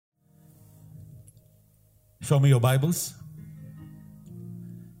Show me your Bibles.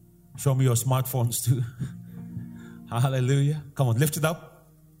 Show me your smartphones too. Hallelujah. Come on, lift it up.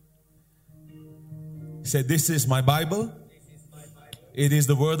 Say, this is my Bible. It is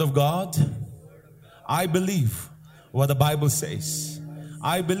the Word of God. I believe what the Bible says.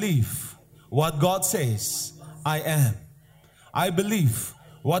 I believe what God says I am. I believe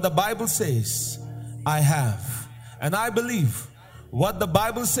what the Bible says I have. And I believe what the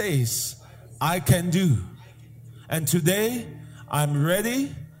Bible says I can do. And today I'm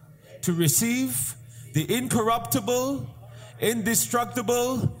ready to receive the incorruptible,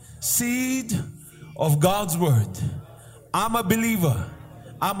 indestructible seed of God's Word. I'm a believer.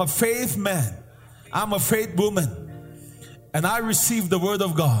 I'm a faith man. I'm a faith woman. And I receive the Word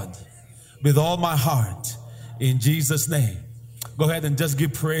of God with all my heart in Jesus' name. Go ahead and just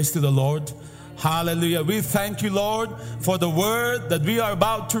give praise to the Lord. Hallelujah. We thank you, Lord, for the Word that we are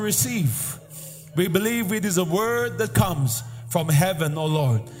about to receive. We believe it is a Word that comes from heaven, oh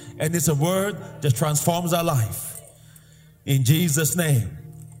Lord. And it's a Word that transforms our life. In Jesus' name.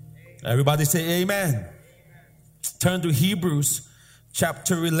 Everybody say amen. Turn to Hebrews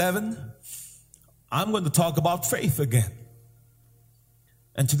chapter 11. I'm going to talk about faith again.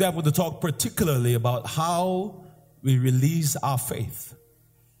 And today I'm going to talk particularly about how we release our faith.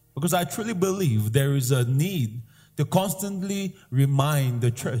 Because I truly believe there is a need to constantly remind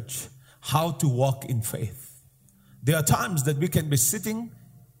the church how to walk in faith. There are times that we can be sitting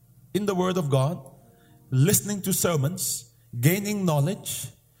in the Word of God, listening to sermons, gaining knowledge,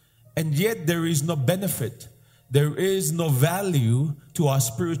 and yet there is no benefit. There is no value to our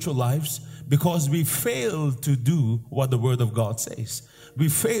spiritual lives because we fail to do what the Word of God says. We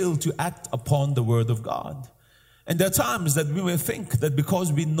fail to act upon the Word of God. And there are times that we may think that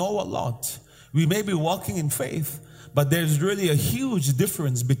because we know a lot, we may be walking in faith, but there's really a huge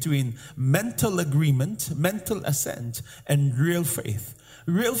difference between mental agreement, mental assent, and real faith.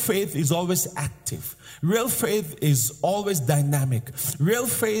 Real faith is always active. Real faith is always dynamic. Real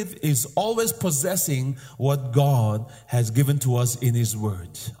faith is always possessing what God has given to us in His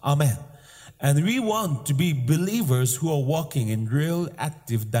Word. Amen. And we want to be believers who are walking in real,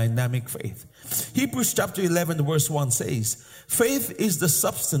 active, dynamic faith. Hebrews chapter 11 verse 1 says, faith is the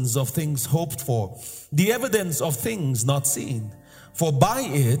substance of things hoped for, the evidence of things not seen. For by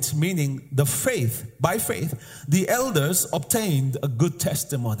it, meaning by faith, the elders obtained a good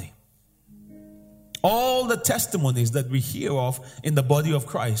testimony. All the testimonies that we hear of in the body of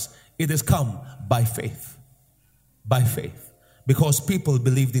Christ, it has come by faith. By faith. Because people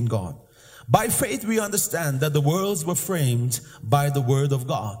believed in God. By faith, we understand that the worlds were framed by the Word of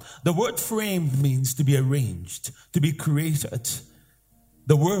God. The word framed means to be arranged, to be created.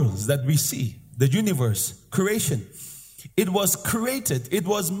 The worlds that we see, the universe, creation, it was created, it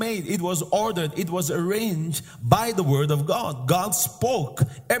was made, it was ordered, it was arranged by the Word of God. God spoke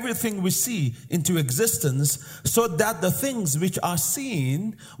everything we see into existence so that the things which are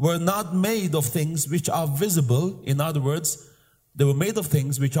seen were not made of things which are visible. In other words, they were made of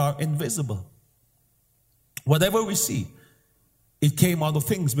things which are invisible. Whatever we see, it came out of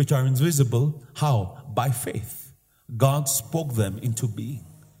things which are invisible. How? By faith. God spoke them into being.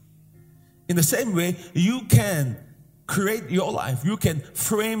 In the same way, you can create your life. You can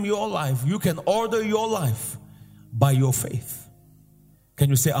frame your life. You can order your life by your faith. Can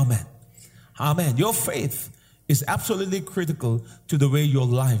you say amen? Amen. Your faith is absolutely critical to the way your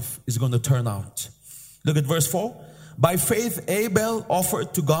life is going to turn out. Look at verse 4. By faith, Abel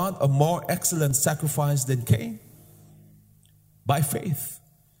offered to God a more excellent sacrifice than Cain. By faith,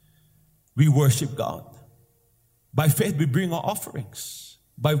 we worship God. By faith, we bring our offerings.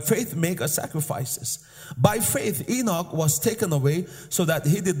 By faith, make our sacrifices. By faith, Enoch was taken away so that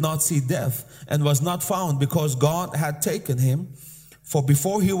he did not see death and was not found because God had taken him. For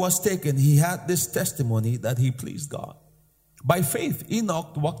before he was taken, he had this testimony that he pleased God. By faith,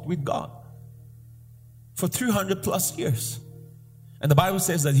 Enoch walked with God for 300 plus years. And the Bible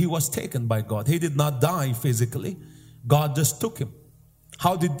says that he was taken by God. He did not die physically. God just took him.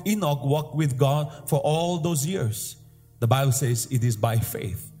 How did Enoch walk with God for all those years? The Bible says it is by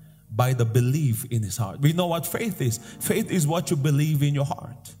faith, by the belief in his heart. We know what faith is. Faith is what you believe in your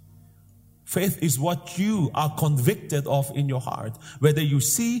heart. Faith is what you are convicted of in your heart. Whether you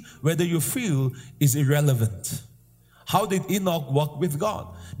see, whether you feel is irrelevant. How did Enoch walk with God?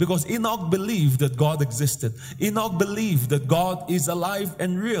 Because Enoch believed that God existed. Enoch believed that God is alive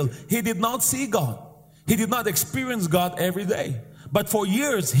and real. He did not see God. He did not experience God every day. But for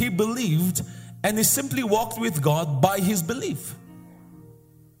years he believed, and he simply walked with God by his belief.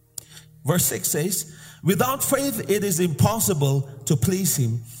 Verse 6 says, without faith it is impossible to please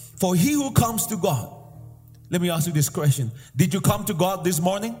him. For he who comes to God Let me ask you this question. Did you come to God this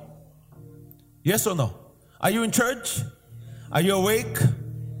morning? Yes or no? Are you in church? Are you awake?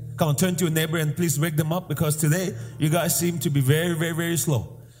 Come on, turn to your neighbor and please wake them up, because today you guys seem to be very, very, very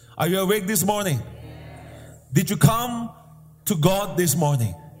slow. Are you awake this morning? Did you come to God this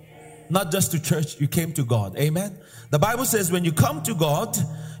morning? Not just to church, you came to God. Amen? The Bible says when you come to God,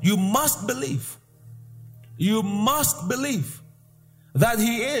 you must believe. You must believe that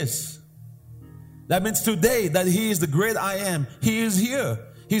He is. That means today that He is the great I am. He is here.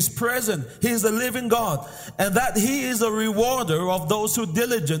 He's present. He is the living God. And that He is a rewarder of those who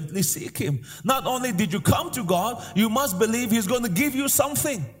diligently seek Him. Not only did you come to God, you must believe He's going to give you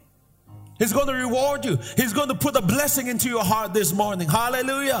something. He's going to reward you. He's going to put a blessing into your heart this morning.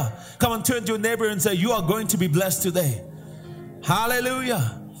 Hallelujah. Come and turn to your neighbor and say, you are going to be blessed today.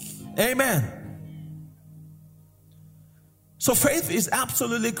 Hallelujah. Amen. So faith is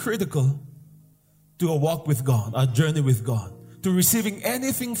absolutely critical to a walk with God, a journey with God, to receiving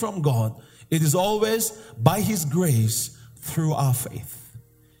anything from God. It is always by His grace through our faith.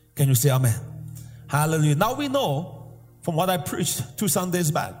 Can you say amen? Hallelujah. Now we know from what I preached 2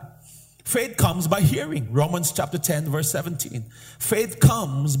 Sundays back, faith comes by hearing. Romans chapter 10 verse 17. Faith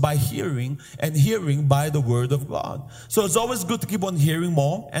comes by hearing, and hearing by the word of God. So it's always good to keep on hearing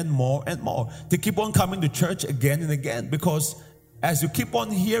more and more and more. To keep on coming to church again and again. Because as you keep on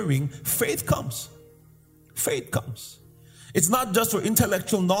hearing, faith comes. Faith comes. It's not just for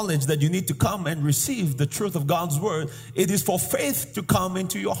intellectual knowledge that you need to come and receive the truth of God's word. It is for faith to come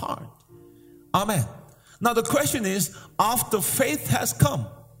into your heart. Amen. Now the question is, after faith has come,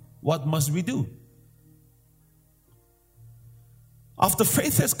 what must we do? After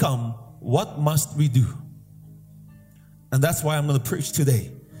faith has come, what must we do? And that's why I'm going to preach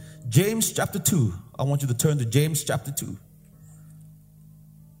today. James chapter 2. I want you to turn to James chapter 2.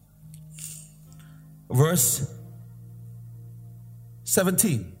 Verse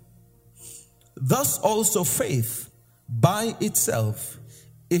 17. Thus also faith by itself,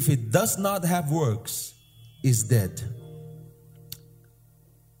 if it does not have works, is dead.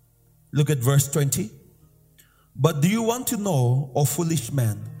 Look at verse 20. But do you want to know, O foolish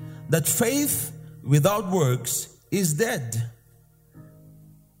man, that faith without works is dead?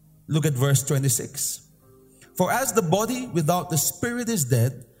 Look at verse 26. For as the body without the spirit is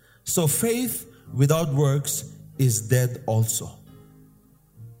dead, so faith without works is dead also.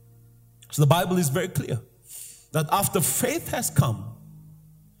 So the Bible is very clear that after faith has come,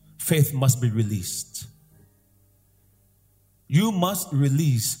 faith must be released. You must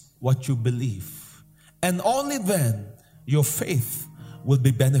release what you believe. And only then your faith will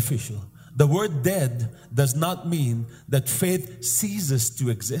be beneficial. The word dead does not mean that faith ceases to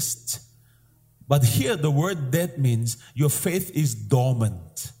exist. But here the word dead means your faith is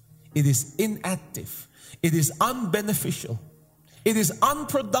dormant. It is inactive. It is unbeneficial. It is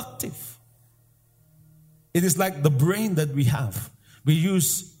unproductive. It is like the brain that we have. We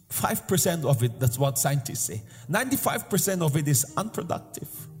use 5% of it. That's what scientists say. 95% of it is unproductive.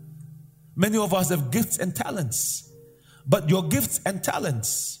 Many of us have gifts and talents. But your gifts and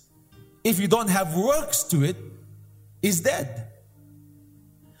talents, if you don't have works to it, is dead.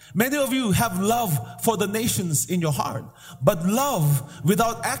 Many of you have love for the nations in your heart. But love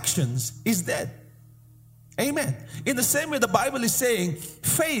without actions is dead. Amen. In the same way, the Bible is saying,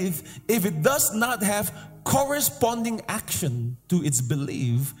 faith, if it does not have corresponding action to its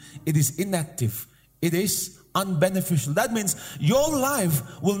belief, it is inactive. It is unbeneficial. That means your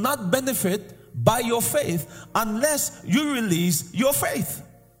life will not benefit by your faith unless you release your faith.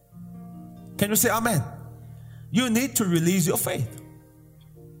 Can you say amen? You need to release your faith.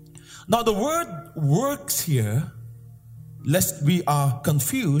 Now the word works here, lest we are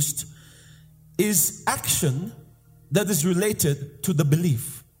confused, is action that is related to the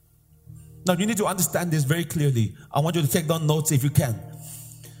belief. Now you need to understand this very clearly. I want you to take down notes if you can.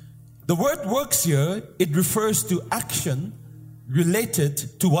 The word works here, it refers to action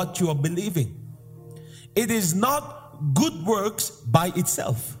related to what you are believing. It is not good works by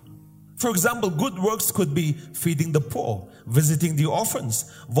itself. For example, good works could be feeding the poor, visiting the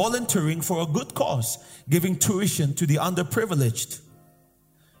orphans, volunteering for a good cause, giving tuition to the underprivileged.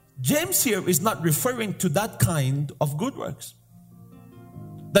 James here is not referring to that kind of good works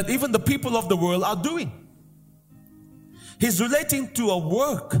that even the people of the world are doing. He's relating to a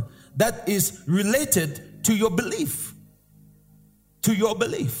work that is related to your belief. To your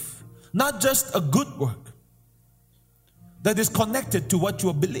belief. Not just a good work that is connected to what you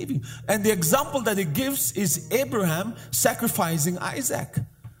are believing. And the example that he gives is Abraham sacrificing Isaac.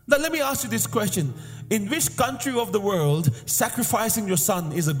 Now let me ask you this question. In which country of the world sacrificing your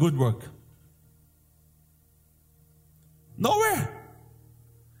son is a good work? Nowhere.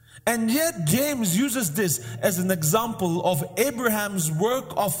 And yet James uses this as an example of Abraham's work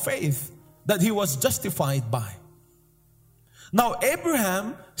of faith that he was justified by. Now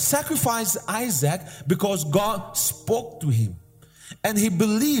Abraham sacrificed Isaac because God spoke to him. And he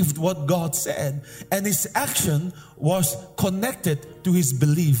believed what God said. And his action was connected to his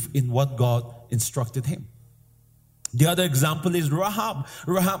belief in what God instructed him. The other example is Rahab.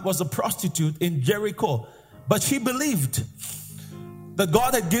 Rahab was a prostitute in Jericho. But she believed that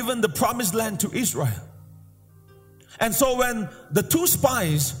God had given the promised land to Israel. And so when the two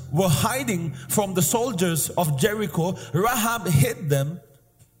spies were hiding from the soldiers of Jericho, Rahab hid them.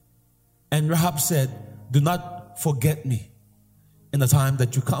 And Rahab said, "Do not forget me in the time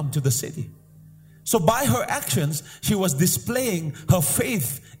that you come to the city." So by her actions, she was displaying her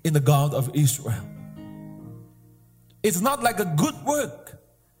faith in the God of Israel. It's not like a good work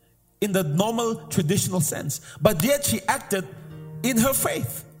in the normal traditional sense, but yet she acted in her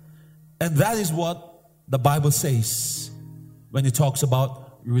faith. And that is what the Bible says when it talks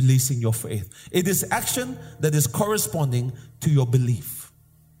about releasing your faith. It is action that is corresponding to your belief.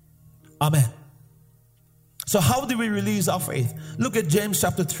 Amen. So how do we release our faith? Look at James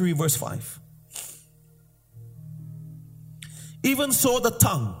chapter 3 verse 5. Even so the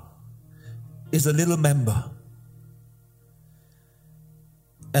tongue is a little member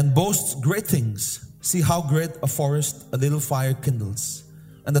and boasts great things. See how great a forest a little fire kindles.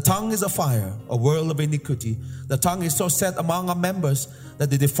 And the tongue is a fire, a whirl of iniquity. The tongue is so set among our members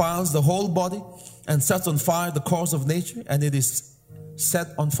that it defiles the whole body and sets on fire the course of nature, and it is set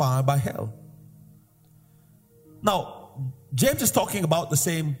on fire by hell. Now, James is talking about the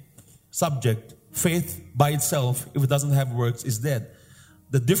same subject. Faith by itself, if it doesn't have works, is dead.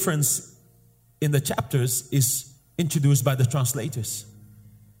 The difference in the chapters is introduced by the translators.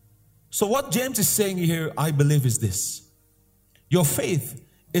 So what James is saying here, I believe, is this. Your faith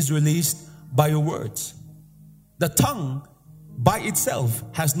is released by your words. The tongue by itself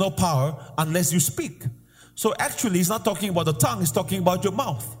has no power unless you speak. So actually, he's not talking about the tongue, he's talking about your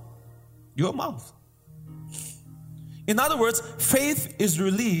mouth. Your mouth. In other words, faith is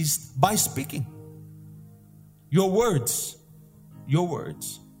released by speaking. Your words. Your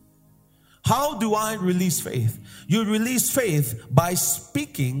words. How do I release faith? You release faith by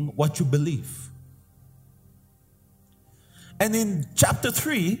speaking what you believe. And in chapter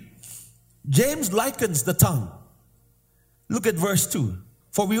 3, James likens the tongue. Look at verse 2.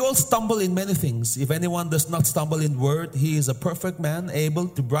 For we all stumble in many things. If anyone does not stumble in word, he is a perfect man, able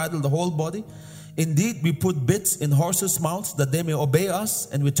to bridle the whole body. Indeed, we put bits in horses' mouths that they may obey us,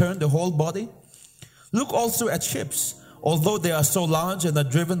 and we turn the whole body. Look also at ships. Although they are so large and are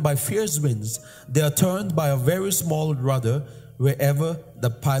driven by fierce winds, they are turned by a very small rudder wherever the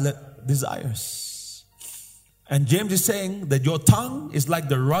pilot desires. And James is saying that your tongue is like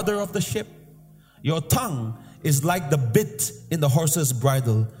the rudder of the ship. Your tongue is like the bit in the horse's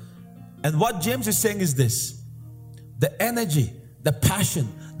bridle. And what James is saying is this. The energy, the passion,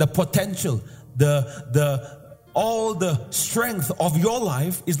 the potential, all the strength of your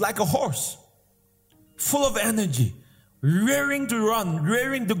life is like a horse. Full of energy. Rearing to run,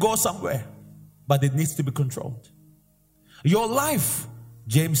 rearing to go somewhere. But it needs to be controlled. Your life,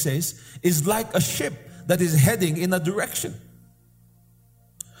 James says, is like a ship that is heading in a direction.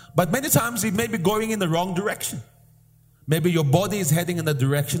 But many times it may be going in the wrong direction. Maybe your body is heading in the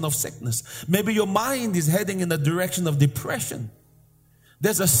direction of sickness. Maybe your mind is heading in the direction of depression.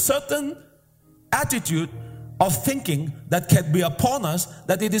 There's a certain attitude of thinking that can be upon us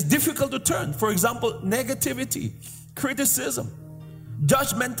that it is difficult to turn. For example, negativity, criticism,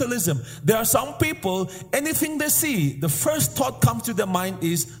 judgmentalism. There are some people, anything they see, the first thought comes to their mind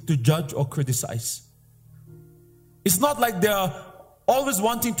is to judge or criticize. It's not like they are always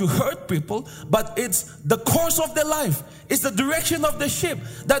wanting to hurt people, but it's the course of their life. It's the direction of the ship.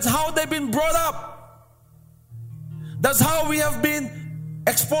 That's how they've been brought up. That's how we have been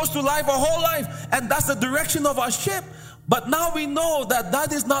exposed to life our whole life. And that's the direction of our ship. But now we know that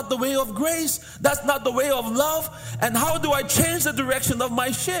that is not the way of grace. That's not the way of love. And how do I change the direction of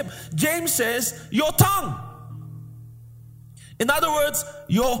my ship? James says, your tongue. In other words,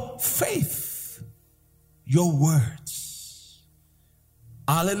 your faith. Your words.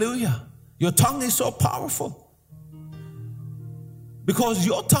 Hallelujah. Your tongue is so powerful. Because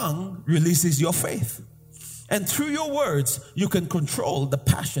your tongue releases your faith. And through your words, you can control the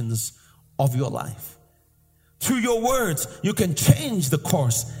passions of your life. Through your words, you can change the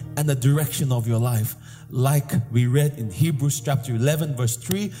course and the direction of your life. like we read in Hebrews chapter 11 verse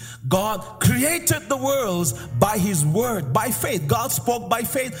 3, God created the worlds by His word, by faith. God spoke by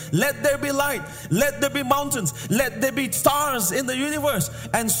faith. Let there be light. Let there be mountains. Let there be stars in the universe.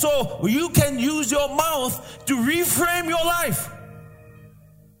 And so you can use your mouth to reframe your life.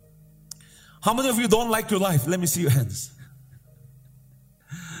 How many of you don't like your life? Let me see your hands.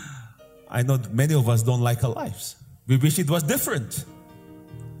 I know many of us don't like our lives. We wish it was different.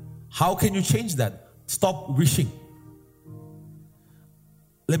 How can you change that? Stop wishing.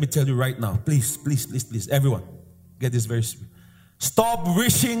 Let me tell you right now. Please, please, please, please. Everyone, get this very serious. Stop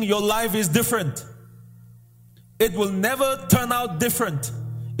wishing your life is different. It will never turn out different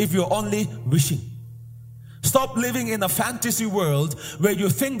if you're only wishing. Stop living in a fantasy world where you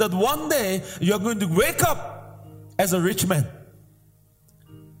think that one day you're going to wake up as a rich man.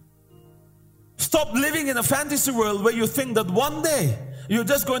 Stop living in a fantasy world where you think that one day you're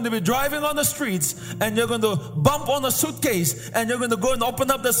just going to be driving on the streets and you're going to bump on a suitcase and you're going to go and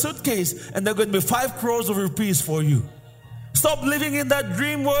open up the suitcase and there are going to be 5 crores of rupees for you. Stop living in that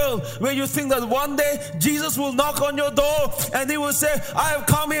dream world where you think that one day Jesus will knock on your door and He will say, I have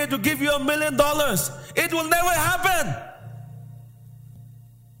come here to give you $1 million. It will never happen.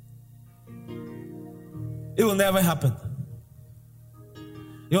 It will never happen.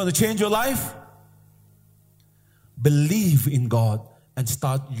 You want to change your life? Believe in God and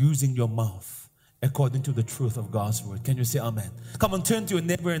start using your mouth according to the truth of God's word. Can you say amen? Come on, turn to your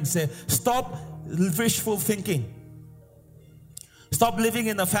neighbor and say, stop wishful thinking. Stop living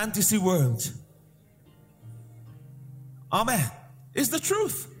in a fantasy world. Amen. It's the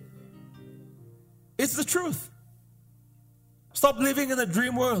truth. It's the truth. Stop living in a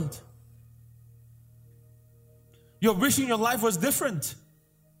dream world. You're wishing your life was different.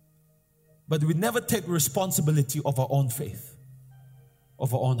 But we never take responsibility of our own faith,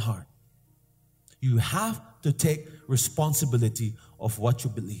 of our own heart. You have to take responsibility of what you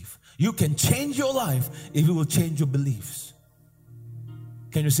believe. You can change your life if you will change your beliefs.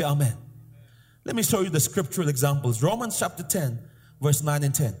 Can you say amen? Let me show you the scriptural examples. Romans chapter 10, verse 9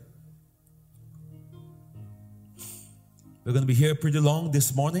 and 10. We're going to be here pretty long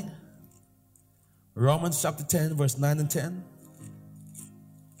this morning. Romans chapter 10, verse 9 and 10.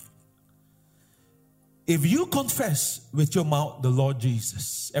 If you confess with your mouth the Lord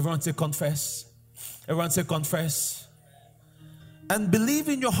Jesus, everyone say confess. Everyone say confess. And believe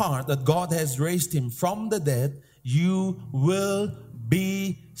in your heart that God has raised Him from the dead, you will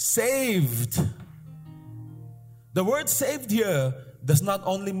be saved. The word saved here does not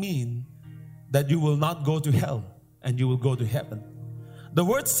only mean that you will not go to hell and you will go to heaven. The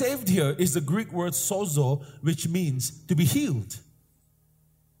word saved here is the Greek word sozo, which means to be healed.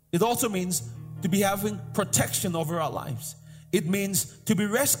 It also means to be having protection over our lives. It means to be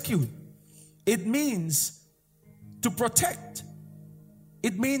rescued. It means to protect.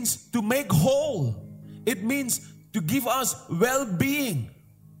 It means to make whole. It means to give us well-being.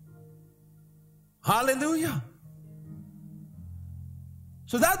 Hallelujah.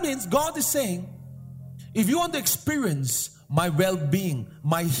 So that means God is saying, if you want to experience my well-being,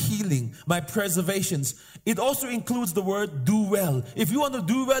 my healing, my preservations, it also includes the word do well. If you want to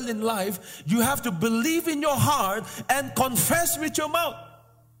do well in life, you have to believe in your heart and confess with your mouth.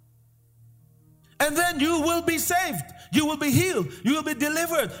 And then you will be saved. You will be healed. You will be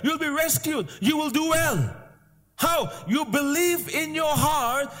delivered. You will be rescued. You will do well. How? You believe in your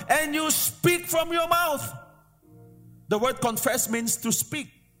heart and you speak from your mouth. The word confess means to speak.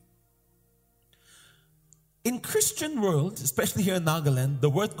 In Christian world, especially here in Nagaland, the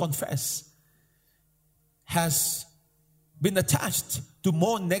word confess has been attached to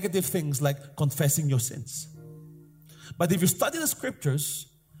more negative things like confessing your sins. But if you study the scriptures,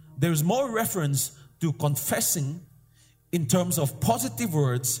 there is more reference to confessing in terms of positive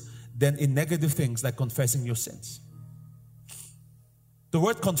words than in negative things like confessing your sins. The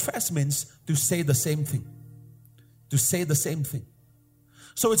word confess means to say the same thing. To say the same thing.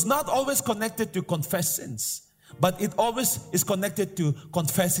 So it's not always connected to confess sins, but it always is connected to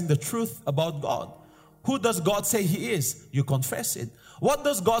confessing the truth about God. Who does God say He is? You confess it. What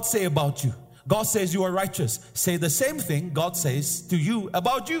does God say about you? God says you are righteous. Say the same thing God says to you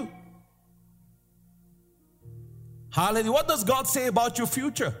about you. Hallelujah. What does God say about your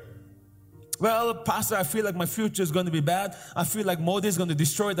future? Well, Pastor, I feel like my future is going to be bad. I feel like Modi is going to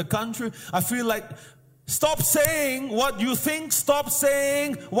destroy the country. I feel like... Stop saying what you think. Stop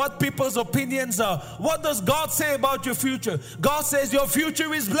saying what people's opinions are. What does God say about your future? God says your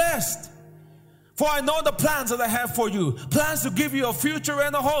future is blessed. For I know the plans that I have for you. Plans to give you a future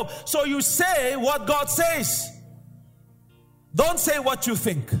and a hope. So you say what God says. Don't say what you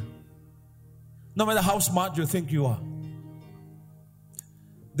think. No matter how smart you think you are.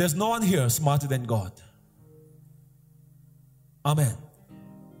 There's no one here smarter than God. Amen.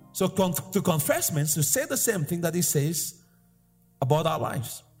 So to confess means to say the same thing that He says about our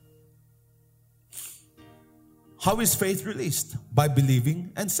lives. How is faith released? By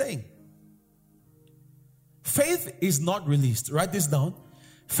believing and saying. Faith is not released. Write this down.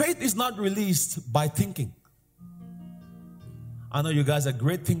 Faith is not released by thinking. I know you guys are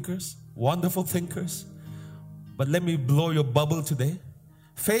great thinkers, wonderful thinkers, but let me blow your bubble today.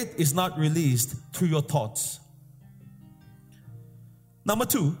 Faith is not released through your thoughts. Number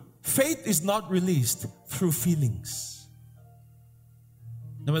two, faith is not released through feelings.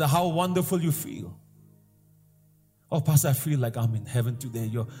 No matter how wonderful you feel. Oh, Pastor, I feel like I'm in heaven today.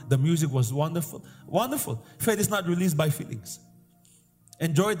 The music was wonderful. Wonderful. Faith is not released by feelings.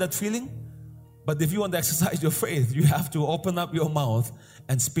 Enjoy that feeling. But if you want to exercise your faith, you have to open up your mouth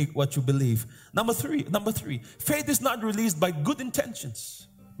and speak what you believe. Number three, faith is not released by good intentions.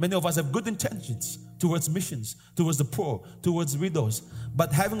 Many of us have good intentions towards missions, towards the poor, towards widows.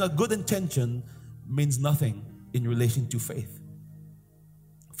 But having a good intention means nothing in relation to faith.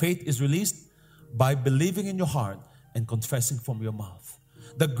 Faith is released by believing in your heart and confessing from your mouth.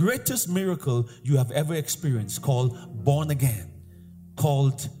 The greatest miracle you have ever experienced, called born again,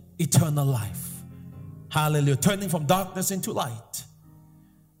 called eternal life. Hallelujah. Turning from darkness into light.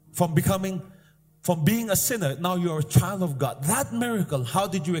 From being a sinner, now you're a child of God. That miracle, how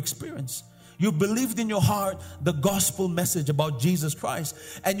did you experience? You believed in your heart the gospel message about Jesus Christ,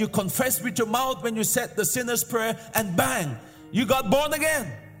 and you confessed with your mouth when you said the sinner's prayer, and bang, you got born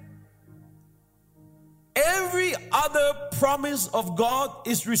again. Every other promise of God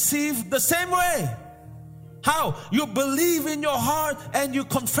is received the same way. How? You believe in your heart and you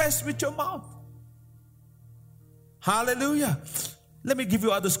confess with your mouth. Hallelujah. Let me give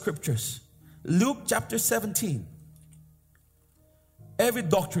you other scriptures. Luke chapter 17. Every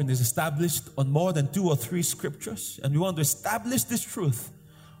doctrine is established on more than 2 or 3 scriptures, and we want to establish this truth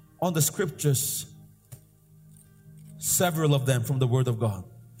on the scriptures, several of them from the Word of God.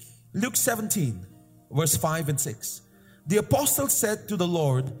 Luke 17, verse 5 and 6. The apostle said to the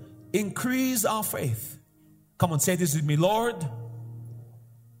Lord, increase our faith. Come on, say this with me. Lord.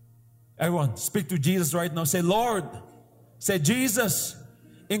 Everyone, speak to Jesus right now. Say, Lord. Say, Jesus,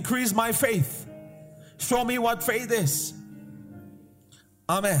 increase my faith. Show me what faith is.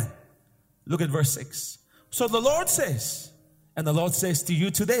 Amen. Look at verse 6. So the Lord says, and the Lord says to you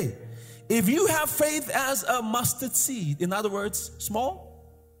today, if you have faith as a mustard seed, in other words,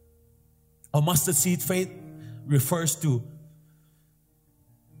 small, a mustard seed faith refers to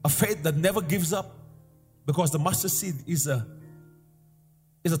a faith that never gives up, because the mustard seed is a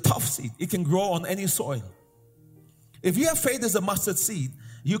tough seed. It can grow on any soil. If you have faith as a mustard seed,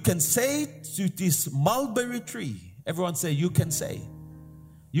 you can say to this mulberry tree, everyone say, you can say.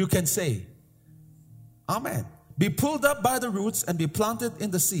 You can say, amen. Be pulled up by the roots and be planted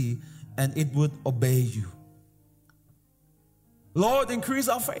in the sea, and it would obey you. Lord, increase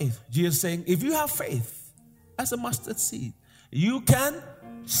our faith. Jesus is saying, if you have faith as a mustard seed, you can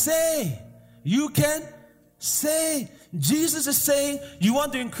say. You can say. Jesus is saying, you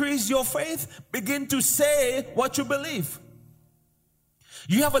want to increase your faith? Begin to say what you believe.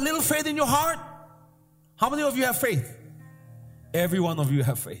 You have a little faith in your heart? How many of you have faith? Every one of you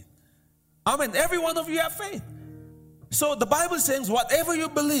have faith. Amen. Every one of you have faith. So the Bible says, whatever you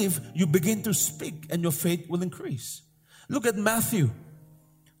believe, you begin to speak and your faith will increase. Look at Matthew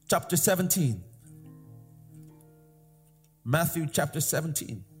chapter 17. Matthew chapter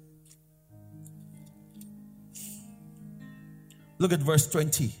 17. Look at verse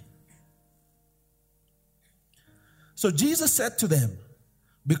 20. So Jesus said to them,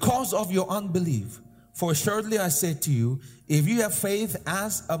 because of your unbelief, for assuredly I say to you, if you have faith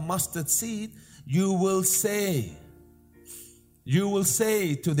as a mustard seed, you will say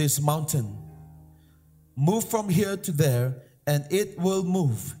to this mountain, move from here to there, and it will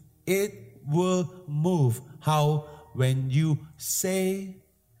move. It will move. How? When you say,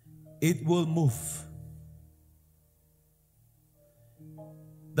 it will move.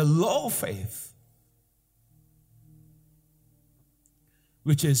 The low faith,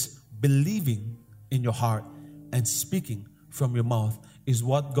 which is believing in your heart and speaking from your mouth, is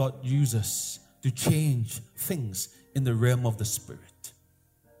what God uses to change things in the realm of the Spirit.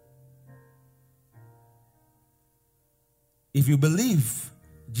 If you believe,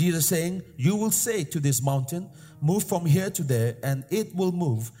 Jesus saying, you will say to this mountain, move from here to there, and it will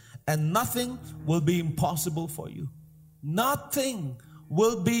move, and nothing will be impossible for you. Nothing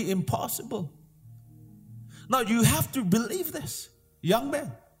will be impossible. Now you have to believe this. Young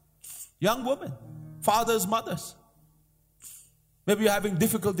men, Young women, fathers, mothers. Maybe you're having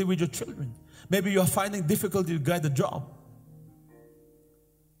difficulty with your children. Maybe you're finding difficulty to get a job.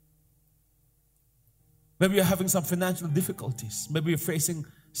 Maybe you're having some financial difficulties. Maybe you're facing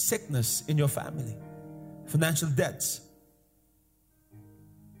sickness in your family, financial debts.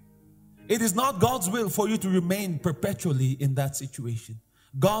 It is not God's will for you to remain perpetually in that situation.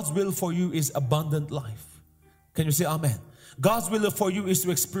 God's will for you is abundant life. Can you say amen? God's will for you is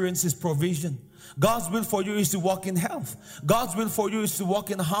to experience His provision. God's will for you is to walk in health. God's will for you is to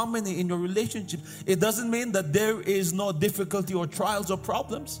walk in harmony in your relationship. It doesn't mean that there is no difficulty or trials or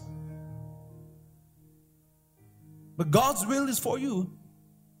problems. But God's will is for you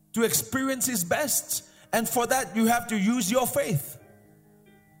to experience His best. And for that, you have to use your faith.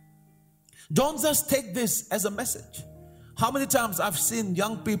 Don't just take this as a message. How many times I've seen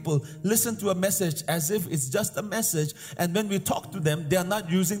young people listen to a message as if it's just a message, and when we talk to them, they are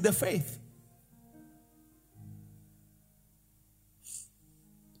not using their faith.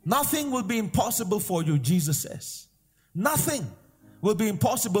 Nothing will be impossible for you, Jesus says. Nothing will be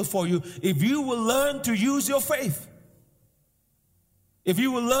impossible for you if you will learn to use your faith. If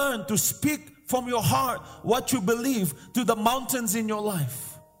you will learn to speak from your heart what you believe to the mountains in your life.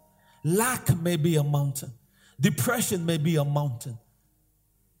 Lack may be a mountain. Depression may be a mountain.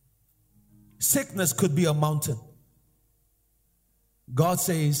 Sickness could be a mountain. God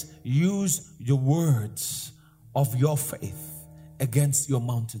says, use your words of your faith against your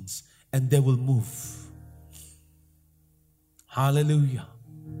mountains, and they will move. Hallelujah.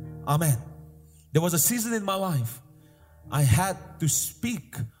 Amen. There was a season in my life I had to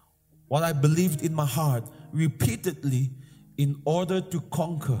speak what I believed in my heart repeatedly in order to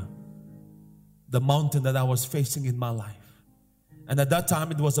conquer the mountain that I was facing in my life. And at that time,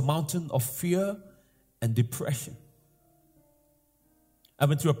 it was a mountain of fear and depression. I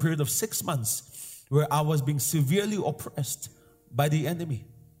went through a period of 6 months where I was being severely oppressed by the enemy.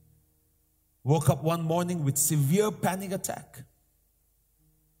 Woke up one morning with severe panic attack.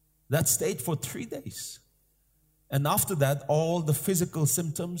 That stayed for 3 days. And after that, all the physical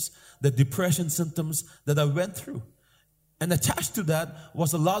symptoms, the depression symptoms that I went through. And attached to that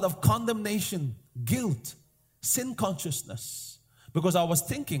was a lot of condemnation, guilt, sin consciousness. Because I was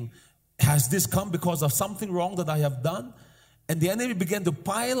thinking, has this come because of something wrong that I have done? And the enemy began to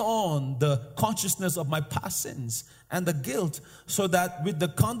pile on the consciousness of my past sins and the guilt, so that with the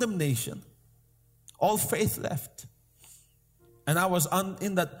condemnation, all faith left. And I was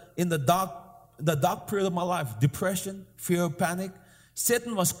in the dark period of my life, depression, fear, panic.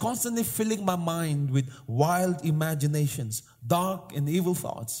 Satan was constantly filling my mind with wild imaginations, dark and evil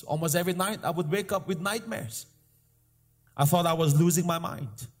thoughts. Almost every night I would wake up with nightmares. I thought I was losing my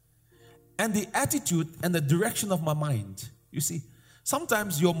mind. And the attitude and the direction of my mind, you see,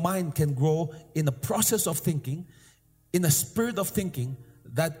 sometimes your mind can grow in a process of thinking, in a spirit of thinking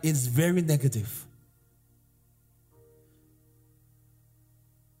that is very negative.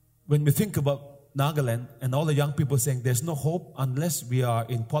 When we think about Nagaland and all the young people saying there's no hope unless we are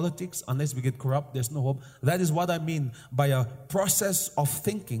in politics, unless we get corrupt, there's no hope. That is what I mean by a process of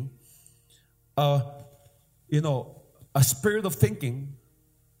thinking, a spirit of thinking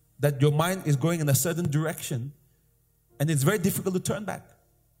that your mind is going in a certain direction and it's very difficult to turn back.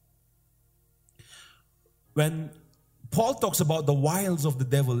 When Paul talks about the wiles of the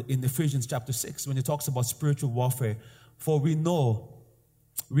devil in Ephesians chapter 6, when he talks about spiritual warfare, for we know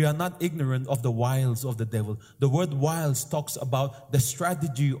we are not ignorant of the wiles of the devil. The word wiles talks about the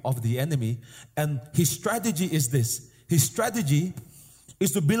strategy of the enemy. And his strategy is this. His strategy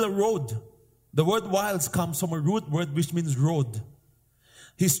is to build a road. The word wiles comes from a root word which means road.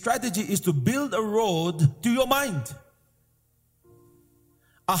 His strategy is to build a road to your mind.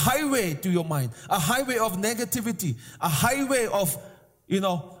 A highway to your mind. A highway of negativity. A highway of,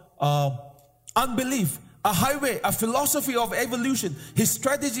 unbelief. A highway, a philosophy of evolution. His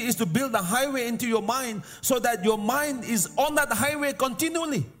strategy is to build a highway into your mind so that your mind is on that highway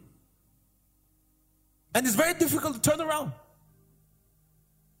continually. And it's very difficult to turn around.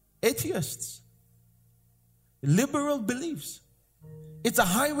 Atheists, liberal beliefs. It's a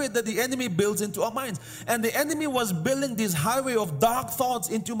highway that the enemy builds into our minds. And the enemy was building this highway of dark thoughts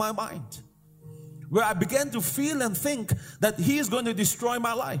into my mind, where I began to feel and think that he is going to destroy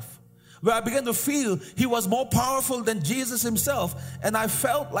my life. Where I began to feel he was more powerful than Jesus himself. And I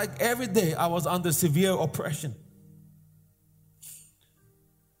felt like every day I was under severe oppression.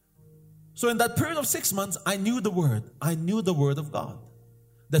 So in that period of 6 months, I knew the word. I knew the word of God.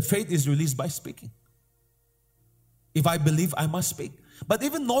 That faith is released by speaking. If I believe, I must speak. But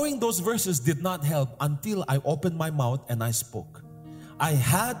even knowing those verses did not help until I opened my mouth and I spoke. I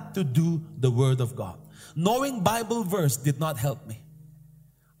had to do the Word of God. Knowing Bible verse did not help me.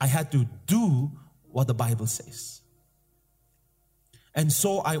 I had to do what the Bible says. And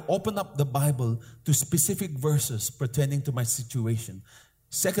so I opened up the Bible to specific verses pertaining to my situation.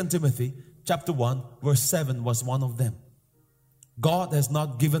 2 Timothy chapter 1 verse 7 was one of them. God has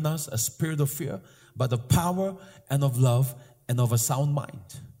not given us a spirit of fear, but of power and of love and of a sound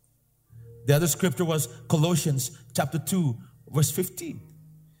mind. The other scripture was Colossians chapter 2 verse 15.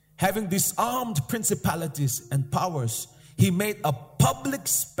 Having disarmed principalities and powers, He made a public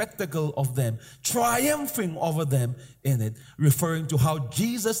spectacle of them, triumphing over them in it, referring to how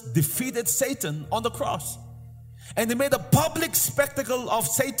Jesus defeated Satan on the cross. And He made a public spectacle of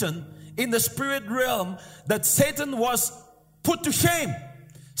Satan in the spirit realm, that Satan was put to shame.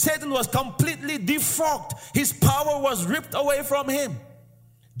 Satan was completely defrocked. His power was ripped away from him.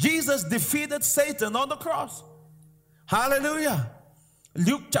 Jesus defeated Satan on the cross. Hallelujah.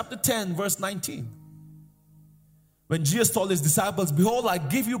 Luke chapter 10 verse 19. When Jesus told His disciples, behold, I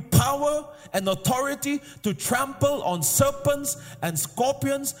give you power and authority to trample on serpents and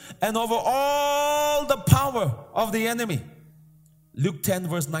scorpions and over all the power of the enemy. Luke 10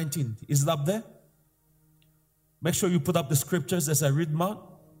 verse 19. Is it up there? Make sure you put up the scriptures as I read them out.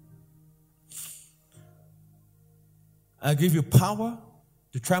 I give you power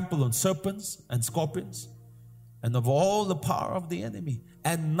to trample on serpents and scorpions and of all the power of the enemy.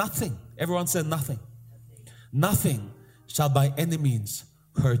 And nothing, everyone said nothing. Nothing shall by any means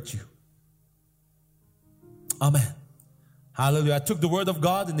hurt you. Amen. Hallelujah. I took the word of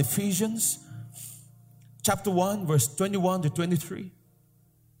God in Ephesians chapter 1 verse 21 to 23.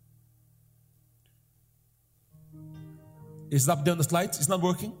 Is it up there on the slides? It's not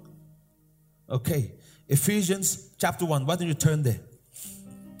working? Okay. Ephesians chapter 1. Why don't you turn there?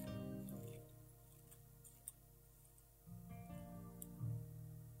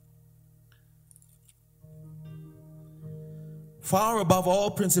 Far above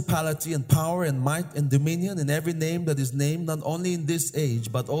all principality and power and might and dominion and every name that is named, not only in this age,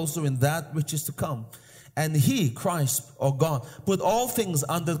 but also in that which is to come. And He, Christ, or God, put all things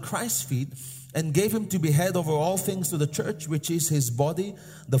under Christ's feet and gave Him to be head over all things to the church, which is His body,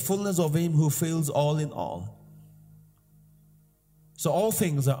 the fullness of Him who fills all in all. So all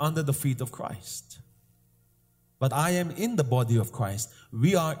things are under the feet of Christ. But I am in the body of Christ.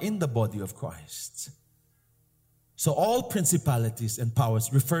 We are in the body of Christ. So all principalities and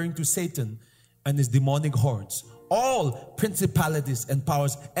powers, referring to Satan and his demonic hordes, all principalities and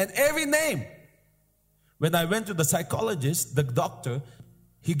powers and every name. When I went to the psychologist, the doctor,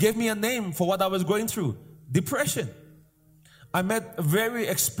 he gave me a name for what I was going through: depression. I met a very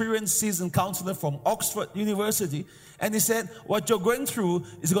experienced, seasoned counselor from Oxford University, and he said, what you're going through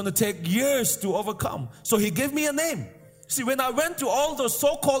is going to take years to overcome. So he gave me a name. See, when I went to all those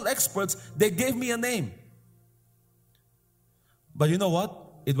so-called experts, they gave me a name. But you know what?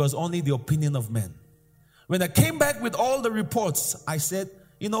 It was only the opinion of men. When I came back with all the reports, I said,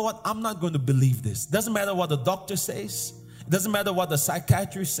 you know what? I'm not going to believe this. Doesn't matter what the doctor says. It doesn't matter what the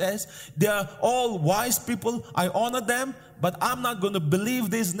psychiatrist says. They are all wise people. I honor them, but I'm not going to believe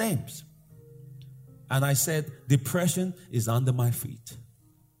these names. And I said, depression is under my feet.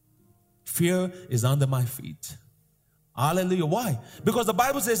 Fear is under my feet. Hallelujah. Why? Because the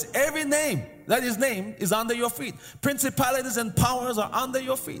Bible says every name that is named is under your feet. Principalities and powers are under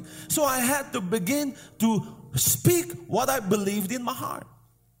your feet. So I had to begin to speak what I believed in my heart.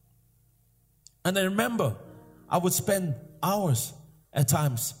 And I remember I would spend hours at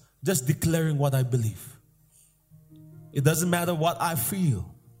times just declaring what I believe. It doesn't matter what I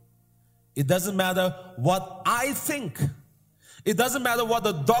feel. It doesn't matter what I think. It doesn't matter what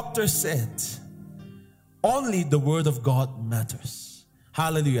the doctor said. Only the word of God matters.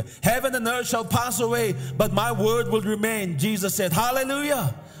 Hallelujah. Heaven and earth shall pass away, but my word will remain. Jesus said,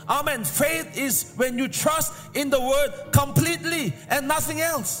 hallelujah. Amen. Faith is when you trust in the word completely and nothing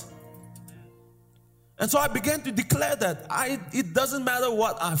else. And so I began to declare that it doesn't matter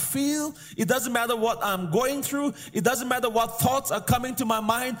what I feel. It doesn't matter what I'm going through. It doesn't matter what thoughts are coming to my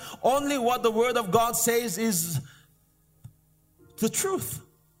mind. Only what the word of God says is the truth.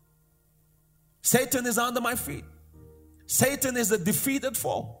 Satan is under my feet. Satan is a defeated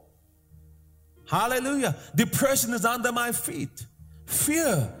foe. Hallelujah. Depression is under my feet.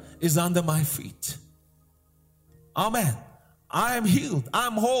 Fear is under my feet. Amen. I am healed.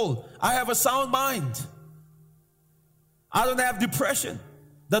 I'm whole. I have a sound mind. I don't have depression.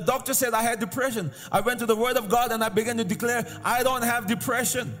 The doctor said I had depression. I went to the word of God and I began to declare I don't have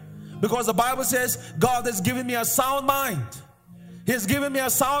depression. Because the Bible says God has given me a sound mind. He's given me a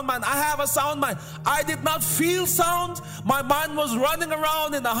sound mind. I have a sound mind. I did not feel sound. My mind was running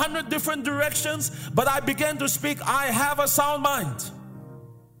around in 100 different directions, but I began to speak. I have a sound mind.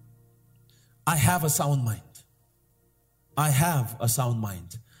 I have a sound mind. I have a sound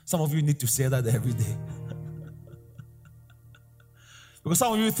mind. Some of you need to say that every day. Because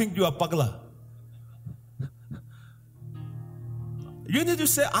some of you think you are pagla. You need to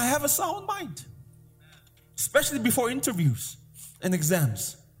say, I have a sound mind. Especially before interviews and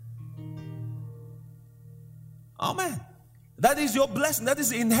exams. Amen. That is your blessing. That is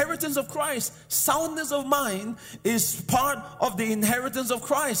the inheritance of Christ. Soundness of mind is part of the inheritance of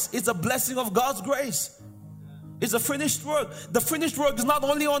Christ. It's a blessing of God's grace. It's a finished work. The finished work is not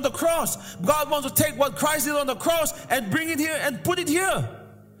only on the cross. God wants to take what Christ did on the cross and bring it here and put it here.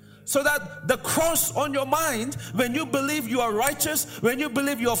 So that the cross on your mind, when you believe you are righteous, when you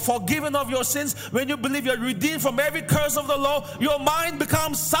believe you are forgiven of your sins, when you believe you are redeemed from every curse of the law, your mind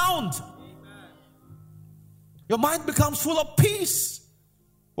becomes sound. Your mind becomes full of peace.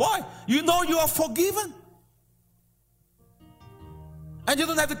 Why? You know you are forgiven. And you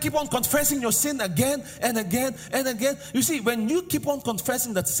don't have to keep on confessing your sin again and again and again. You see, when you keep on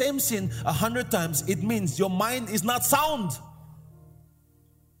confessing that same sin 100 times, it means your mind is not sound.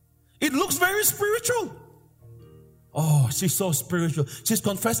 It looks very spiritual. Oh, she's so spiritual. She's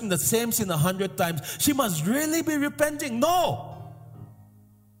confessing the same sin 100 times. She must really be repenting. No.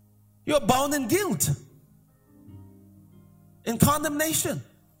 You're bound in guilt. In condemnation.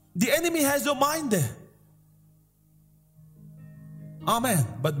 The enemy has your mind there. Amen.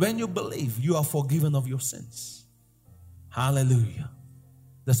 But when you believe, you are forgiven of your sins. Hallelujah.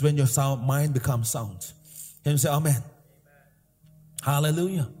 That's when your mind becomes sound. Can you say amen? Amen.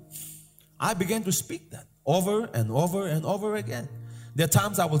 Hallelujah. I began to speak that over and over and over again. There are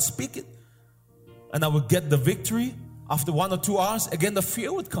times I will speak it and I will get the victory. After 1 or 2 hours, again the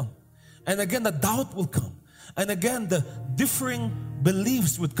fear would come. And again the doubt will come. And again the differing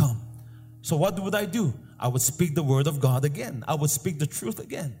beliefs would come. So what would I do? I would speak the word of God again. I would speak the truth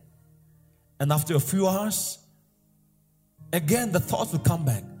again. And after a few hours, again the thoughts would come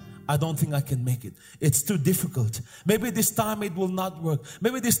back. I don't think I can make it. It's too difficult. Maybe this time it will not work.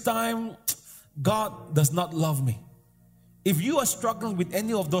 Maybe this time God does not love me. If you are struggling with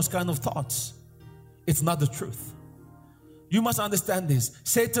any of those kind of thoughts, it's not the truth. You must understand this.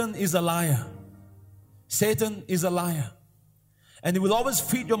 Satan is a liar. Satan is a liar. And he will always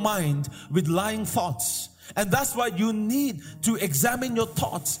feed your mind with lying thoughts. And that's why you need to examine your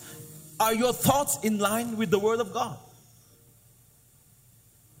thoughts. Are your thoughts in line with the Word of God?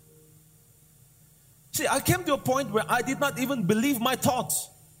 See, I came to a point where I did not even believe my thoughts.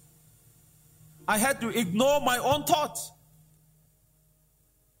 I had to ignore my own thoughts.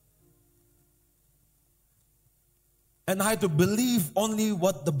 And I had to believe only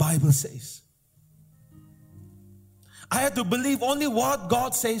what the Bible says. I had to believe only what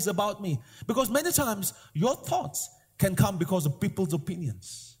God says about me. Because many times, your thoughts can come because of people's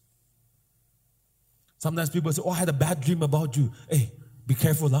opinions. Sometimes people say, oh, I had a bad dream about you. Hey, be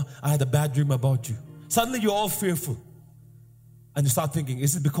careful, huh? I had a bad dream about you. Suddenly you're all fearful. And you start thinking,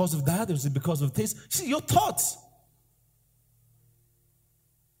 is it because of that or is it because of this? See, your thoughts.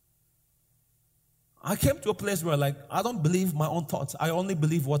 I came to a place where I don't believe my own thoughts. I only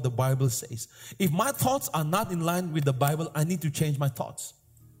believe what the Bible says. If my thoughts are not in line with the Bible, I need to change my thoughts.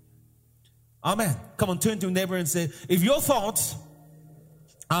 Amen. Come on, turn to your neighbor and say, if your thoughts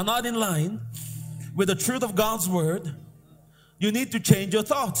are not in line with the truth of God's word, you need to change your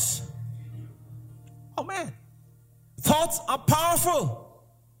thoughts. Amen. Thoughts are powerful.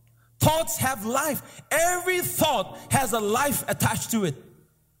 Thoughts have life. Every thought has a life attached to it.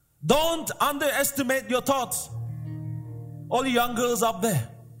 Don't underestimate your thoughts. All the young girls up there.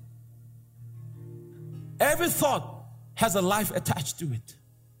 Every thought has a life attached to it.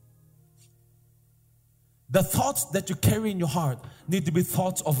 The thoughts that you carry in your heart need to be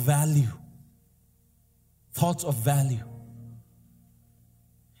thoughts of value. Thoughts of value.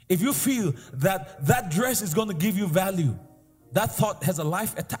 If you feel that that dress is going to give you value, that thought has a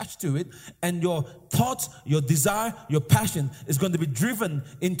life attached to it, and your thoughts, your desire, your passion is going to be driven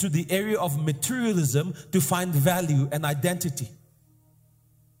into the area of materialism to find value and identity.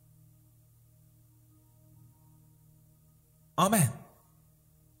 Amen.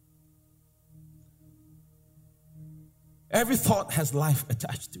 Every thought has life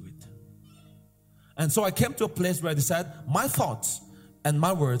attached to it. And so I came to a place where I decided my thoughts and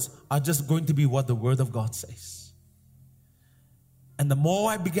my words are just going to be what the Word of God says. And the more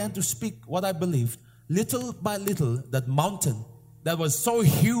I began to speak what I believed, little by little, that mountain that was so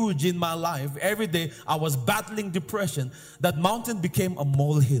huge in my life. Every day I was battling depression. That mountain became a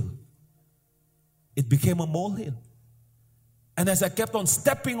molehill. It became a molehill. And as I kept on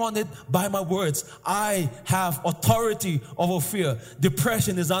stepping on it by my words, I have authority over fear.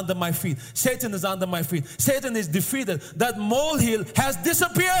 Depression is under my feet. Satan is under my feet. Satan is defeated. That molehill has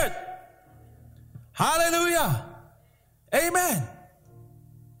disappeared. Hallelujah. Amen.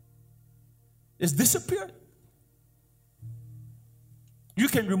 It's disappeared. You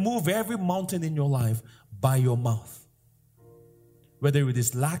can remove every mountain in your life by your mouth. Whether it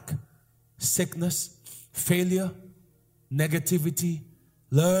is lack, sickness, failure, negativity,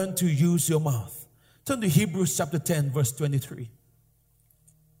 learn to use your mouth. Turn to Hebrews chapter 10, verse 23.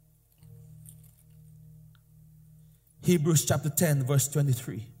 Hebrews chapter 10, verse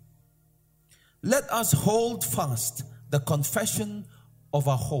 23. Let us hold fast the confession of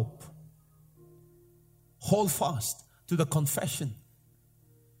our hope. Hold fast to the confession.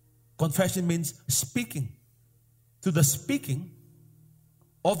 Confession means speaking. To the speaking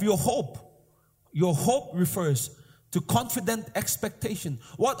of your hope. Your hope refers to confident expectation.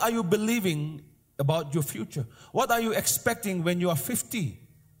 What are you believing about your future? What are you expecting when you are 50?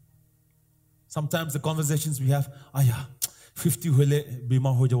 Sometimes the conversations we have, 50 hule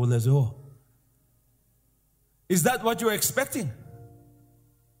bima ho jawole zo. Is that what you're expecting?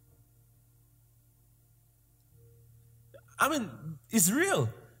 I mean, it's real.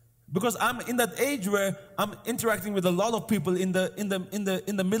 Because I'm in that age where I'm interacting with a lot of people in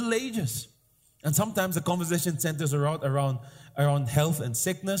the Middle Ages. And sometimes the conversation centers around health and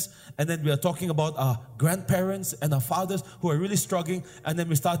sickness. And then we are talking about our grandparents and our fathers who are really struggling. And then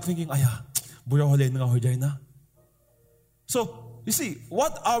we start thinking, so, you see,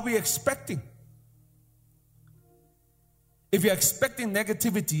 what are we expecting? If you're expecting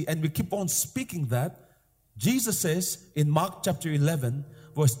negativity and we keep on speaking that, Jesus says in Mark chapter 11,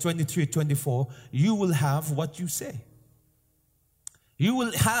 verse 23, 24, you will have what you say. You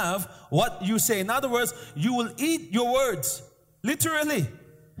will have what you say. In other words, you will eat your words. Literally.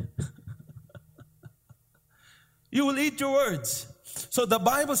 You will eat your words. So the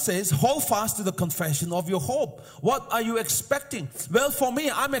Bible says, hold fast to the confession of your hope. What are you expecting? Well, for me,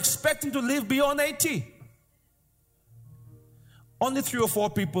 I'm expecting to live beyond 80. Only 3 or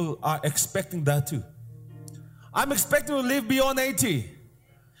 4 people are expecting that too. I'm expecting to live beyond 80.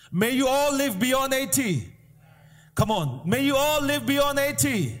 May you all live beyond 80. Come on. May you all live beyond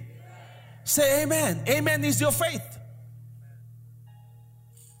 80. Say amen. Amen is your faith.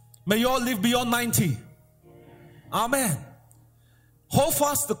 May you all live beyond 90. Amen. Hold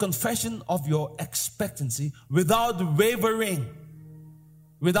fast the confession of your expectancy without wavering,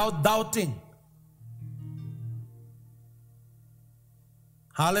 without doubting.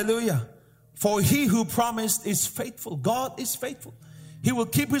 Hallelujah. For he who promised is faithful. God is faithful. He will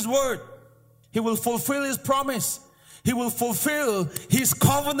keep his word. He will fulfill his promise. He will fulfill his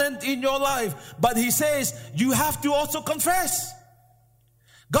covenant in your life. But he says, you have to also confess.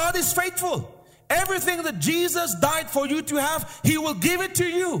 God is faithful. Everything that Jesus died for you to have, he will give it to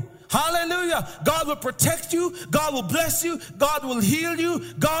you. Hallelujah. God will protect you. God will bless you. God will heal you.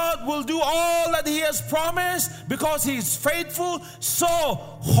 God will do all that he has promised because he is faithful. So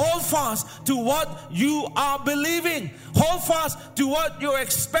hold fast to what you are believing. Hold fast to what you're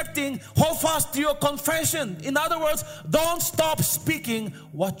expecting. Hold fast to your confession. In other words, don't stop speaking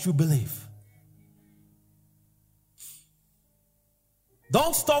what you believe.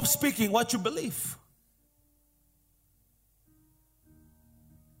 Don't stop speaking what you believe.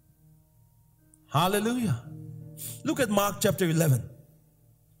 Hallelujah. Look at Mark chapter 11.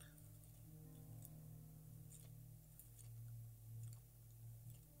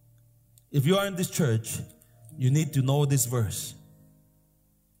 If you are in this church, you need to know this verse.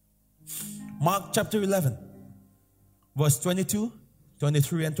 Mark chapter 11, verse 22,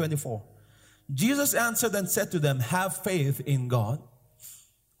 23, and 24. Jesus answered and said to them, have faith in God.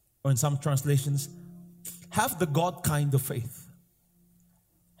 Or in some translations, have the God kind of faith.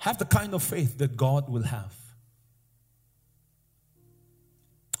 Have the kind of faith that God will have.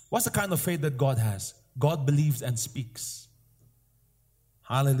 What's the kind of faith that God has? God believes and speaks.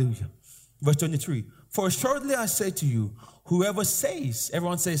 Hallelujah. Verse 23. For assuredly I say to you, whoever says,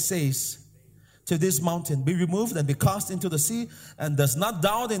 everyone says, to this mountain, be removed and be cast into the sea, and does not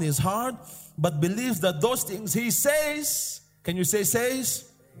doubt in his heart, but believes that those things he says, can you say says?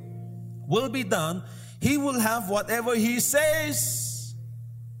 Will be done, he will have whatever he says.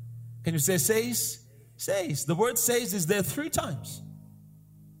 Can you say says? Says. The word says is there 3 times.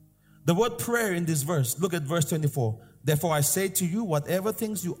 The word prayer in this verse, look at verse 24. Therefore I say to you, whatever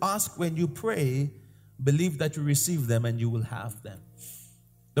things you ask when you pray, believe that you receive them and you will have them.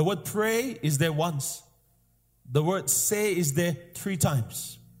 The word pray is there once. The word say is there 3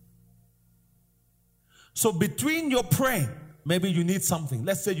 times. So between your praying, maybe you need something.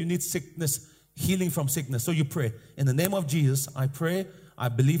 Let's say you need sickness, healing from sickness. So you pray, in the name of Jesus, I pray, I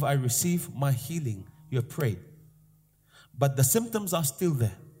believe I receive my healing. You have prayed. But the symptoms are still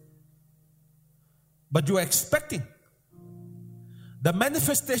there. But you are expecting. The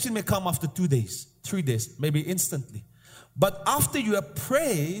manifestation may come after 2 days, 3 days, maybe instantly. But after you have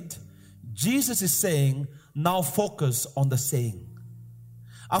prayed, Jesus is saying, now focus on the saying.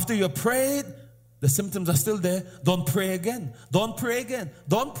 After you have prayed, the symptoms are still there. Don't pray again. Don't pray again.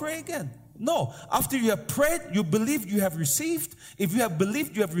 Don't pray again. No. After you have prayed, you believe you have received. If you have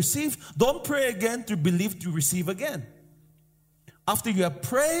believed you have received, don't pray again to believe to receive again. After you have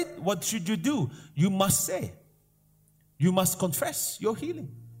prayed, what should you do? You must say. You must confess your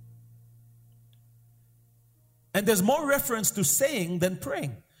healing. And there's more reference to saying than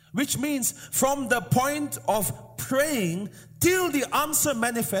praying. Which means from the point of praying till the answer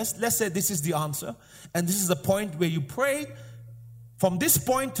manifests, let's say this is the answer, and this is the point where you pray. From this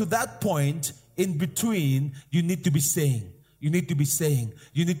point to that point, in between, you need to be saying. You need to be saying.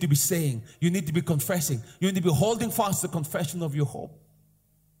 You need to be saying. You need to be confessing. You need to be holding fast the confession of your hope.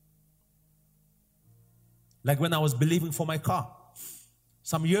 Like when I was believing for my car,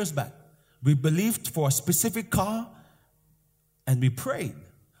 some years back. We believed for a specific car and we prayed.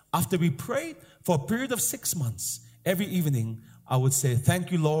 After we prayed for a period of 6 months, every evening I would say,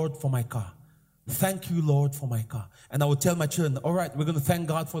 thank you, Lord, for my car. Thank you, Lord, for my car. And I would tell my children, all right, we're going to thank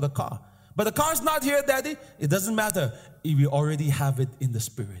God for the car. But the car's not here, Daddy. It doesn't matter. We already have it in the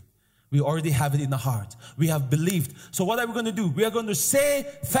spirit. We already have it in the heart. We have believed. So what are we going to do? We are going to say,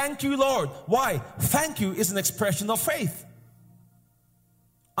 thank you, Lord. Why? Thank you is an expression of faith.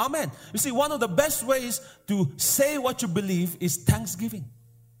 Amen. You see, one of the best ways to say what you believe is thanksgiving.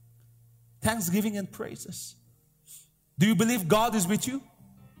 Thanksgiving and praises. Do you believe God is with you?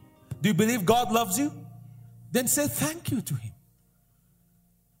 Do you believe God loves you? Then say thank you to Him.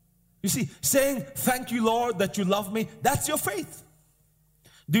 You see, saying thank you, Lord, that you love me, that's your faith.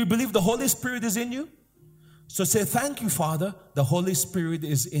 Do you believe the Holy Spirit is in you? So say thank you, Father, the Holy Spirit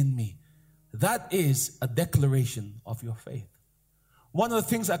is in me. That is a declaration of your faith. One of the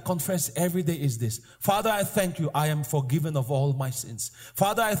things I confess every day is this. Father, I thank you, I am forgiven of all my sins.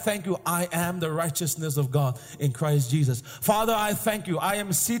 Father, I thank you, I am the righteousness of God in Christ Jesus. Father, I thank you, I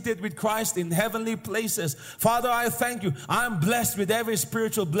am seated with Christ in heavenly places. Father, I thank you, I am blessed with every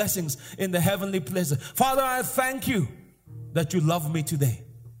spiritual blessings in the heavenly places. Father, I thank you that you love me today.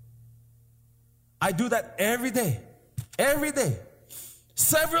 I do that every day,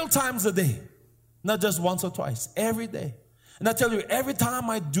 several times a day, not just once or twice, every day. And I tell you, every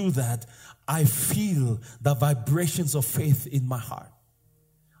time I do that, I feel the vibrations of faith in my heart.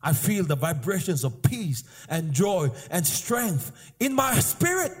 I feel the vibrations of peace and joy and strength in my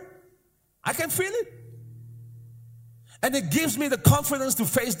spirit. I can feel it. And it gives me the confidence to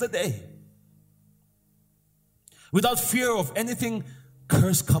face the day. Without fear of anything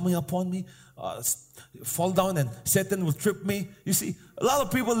curse coming upon me, fall down and Satan will trip me. You see, a lot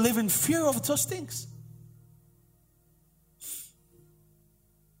of people live in fear of those things.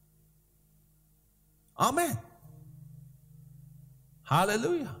 Amen.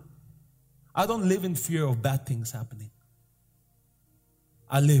 Hallelujah. I don't live in fear of bad things happening.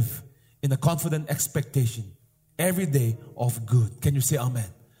 I live in a confident expectation every day of good. Can you say amen?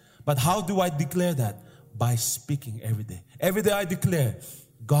 But how do I declare that? By speaking every day. Every day I declare,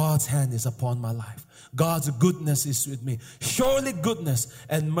 God's hand is upon my life. God's goodness is with me. Surely goodness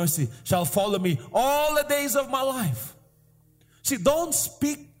and mercy shall follow me all the days of my life. See, don't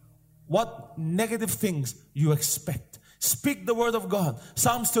speak what negative things you expect. Speak the word of God.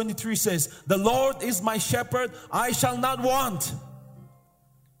 Psalms 23 says, the Lord is my shepherd, I shall not want.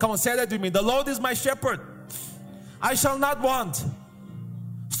 Come on, say that with me. The Lord is my shepherd, I shall not want.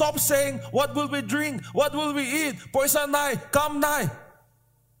 Stop saying, what will we drink? What will we eat? Poison nigh, come nigh.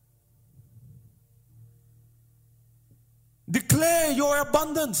 Declare your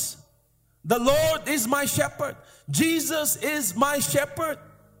abundance. The Lord is my shepherd. Jesus is my shepherd.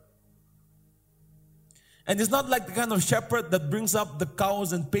 And it's not like the kind of shepherd that brings up the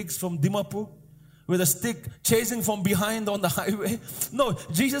cows and pigs from Dimapur with a stick chasing from behind on the highway. No,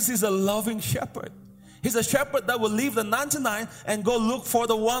 Jesus is a loving shepherd. He's a shepherd that will leave the 99 and go look for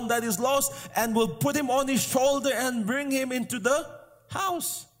the one that is lost and will put him on his shoulder and bring him into the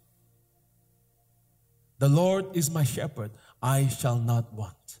house. The Lord is my shepherd, I shall not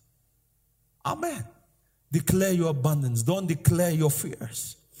want. Amen. Declare your abundance. Don't declare your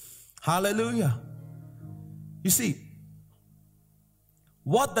fears. Hallelujah. You see,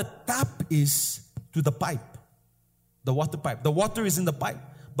 what the tap is to the pipe, the water pipe. The water is in the pipe,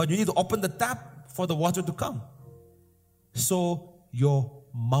 but you need to open the tap for the water to come. So your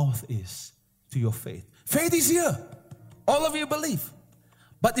mouth is to your faith. Faith is here. All of you believe.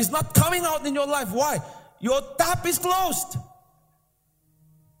 But it's not coming out in your life. Why? Your tap is closed.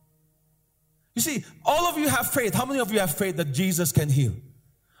 You see, all of you have faith. How many of you have faith that Jesus can heal?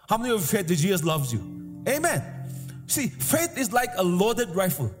 How many of you have faith that Jesus loves you? Amen. See, faith is like a loaded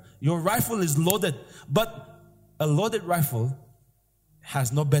rifle. Your rifle is loaded, but a loaded rifle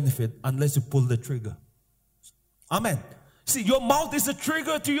has no benefit unless you pull the trigger. Amen. See, your mouth is a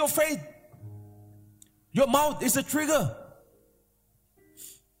trigger to your faith. Your mouth is a trigger.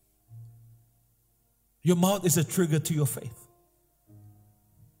 Your mouth is a trigger to your faith.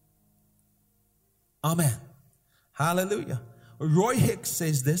 Amen. Hallelujah. Roy Hicks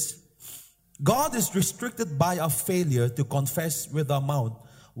says this: God is restricted by our failure to confess with our mouth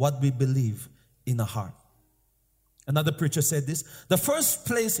what we believe in our heart. Another preacher said this: the first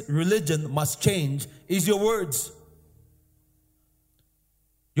place religion must change is your words.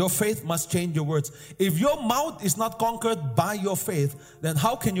 Your faith must change your words. If your mouth is not conquered by your faith, then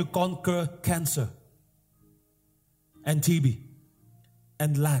how can you conquer cancer and TB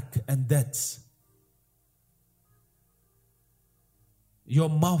and lack and debts? Your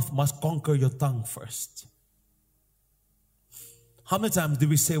mouth must conquer your tongue first. How many times do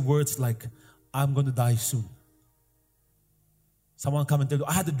we say words like, I'm going to die soon? Someone come and tell you,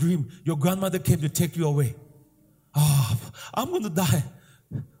 I had a dream. Your grandmother came to take you away. Oh, I'm going to die.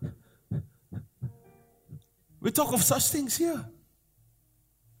 We talk of such things here.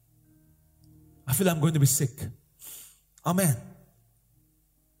 I feel I'm going to be sick. Amen.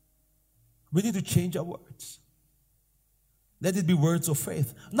 We need to change our words. Let it be words of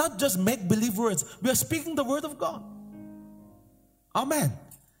faith. Not just make-believe words. We are speaking the word of God. Amen.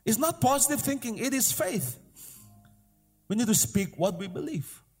 It's not positive thinking. It is faith. We need to speak what we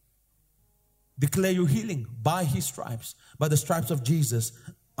believe. Declare your healing by His stripes. By the stripes of Jesus,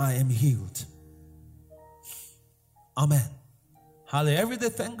 I am healed. Amen. Hallelujah. Every day,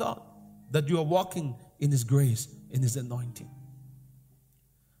 thank God that you are walking in His grace, in His anointing.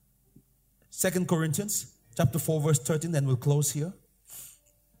 2 Corinthians chapter 4 verse 13, and we'll close here.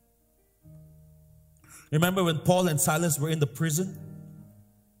 Remember when Paul and Silas were in the prison?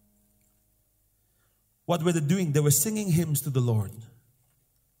 What were they doing? They were singing hymns to the Lord.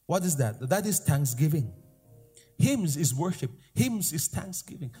 What is that? That is thanksgiving. Hymns is worship. Hymns is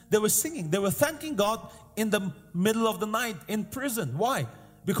thanksgiving. They were singing. They were thanking God in the middle of the night in prison. Why?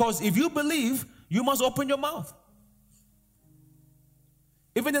 Because if you believe, you must open your mouth.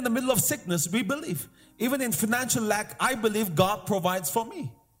 Even in the middle of sickness, we believe. Even in financial lack, I believe God provides for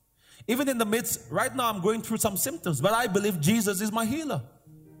me. Even in the midst, right now I'm going through some symptoms, but I believe Jesus is my healer.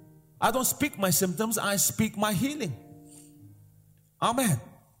 I don't speak my symptoms, I speak my healing. Amen.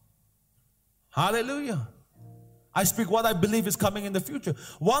 Hallelujah. I speak what I believe is coming in the future.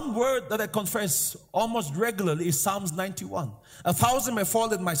 One word that I confess almost regularly is Psalms 91. 1,000 may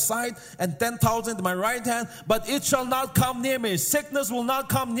fall at my side and 10,000 at my right hand, but it shall not come near me. Sickness will not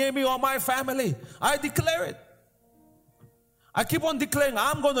come near me or my family. I declare it. I keep on declaring,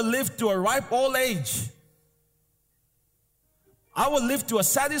 I'm going to live to a ripe old age. I will live to a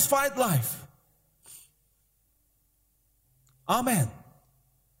satisfied life. Amen.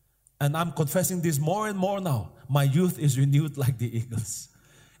 And I'm confessing this more and more now. My youth is renewed like the eagles.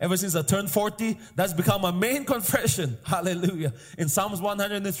 Ever since I turned 40, that's become my main confession. Hallelujah. In Psalms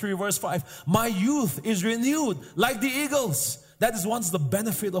 103 verse 5, my youth is renewed like the eagles. That is once the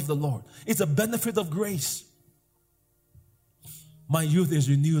benefit of the Lord. It's a benefit of grace. My youth is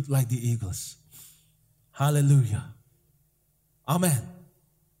renewed like the eagles. Hallelujah. Amen.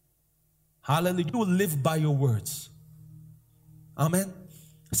 Hallelujah. You will live by your words. Amen.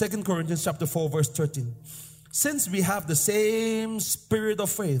 2 Corinthians chapter 4 verse 13. Since we have the same spirit of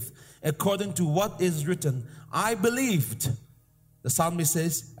faith, according to what is written, I believed. The psalmist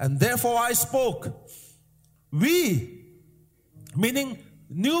says, and therefore I spoke. We, meaning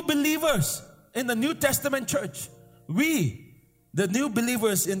new believers in the New Testament church. We, the new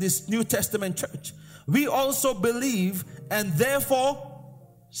believers in this New Testament church. We also believe and therefore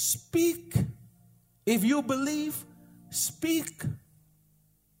speak. If you believe, speak.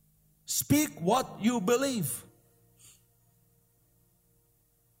 Speak what you believe.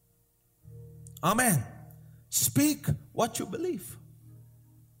 Amen. Speak what you believe.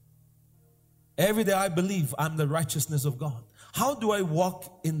 Every day I believe I'm the righteousness of God. How do I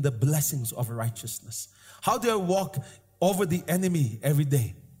walk in the blessings of righteousness? How do I walk over the enemy every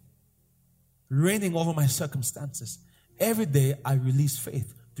day? reigning over my circumstances. Every day I release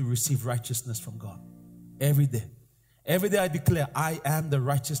faith to receive righteousness from God. Every day. Every day I declare, I am the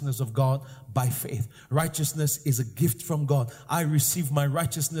righteousness of God by faith. Righteousness is a gift from God. I receive my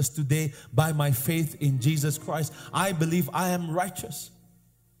righteousness today by my faith in Jesus Christ. I believe I am righteous.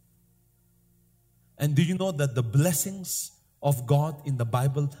 And do you know that the blessings of God in the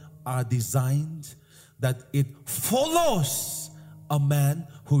Bible are designed that it follows a man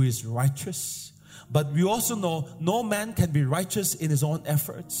who is righteous? But we also know no man can be righteous in his own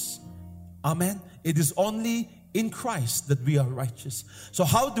efforts. Amen. It is only in Christ that we are righteous. So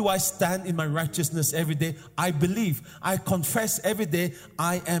how do I stand in my righteousness every day? I believe, I confess every day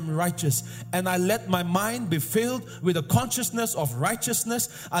I am righteous. And I let my mind be filled with the consciousness of righteousness.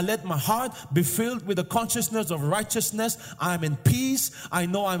 I let my heart be filled with the consciousness of righteousness. I'm in peace. I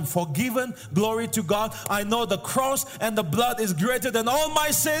know I'm forgiven. Glory to God. I know the cross and the blood is greater than all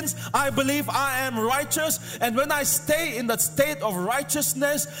my sins. I believe I am righteous. And when I stay in that state of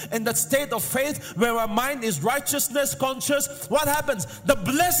righteousness, in that state of faith where my mind is righteousness conscious, what happens? The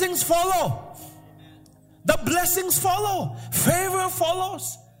blessings follow. The blessings follow. Favor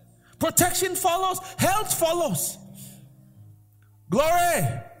follows. Protection follows. Health follows. Glory.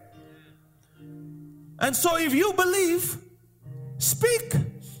 And so if you believe, speak.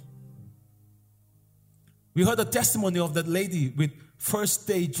 We heard a testimony of that lady with first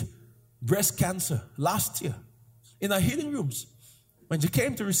stage breast cancer last year in our healing rooms. When she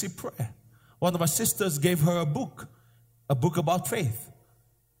came to receive prayer, one of our sisters gave her a book about faith.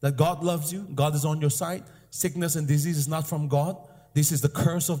 That God loves you, God is on your side. Sickness and disease is not from God. This is the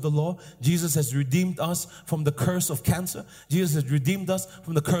curse of the law. Jesus has redeemed us from the curse of cancer. Jesus has redeemed us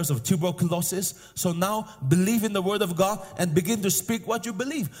from the curse of tuberculosis. So now believe in the word of God and begin to speak what you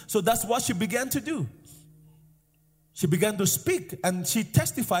believe. So that's what she began to do. She began to speak and she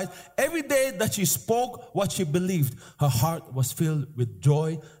testified every day that she spoke what she believed. Her heart was filled with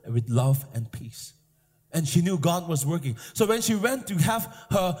joy, and with love and peace. And she knew God was working. So when she went to have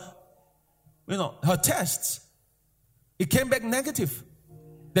her tests, it came back negative.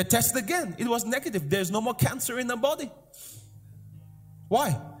 They tested again. It was negative. There's no more cancer in her body.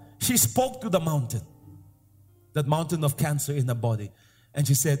 Why? She spoke to the mountain. That mountain of cancer in her body. And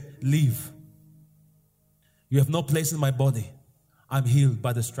she said, leave. You have no place in my body. I'm healed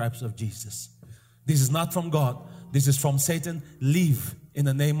by the stripes of Jesus. This is not from God. This is from Satan. Leave in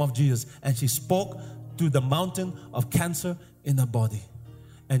the name of Jesus. And she spoke to the mountain of cancer in her body.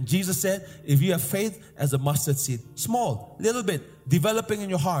 And Jesus said, if you have faith as a mustard seed, small, little bit, developing in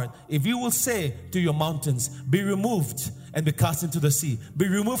your heart, if you will say to your mountains, be removed and be cast into the sea. Be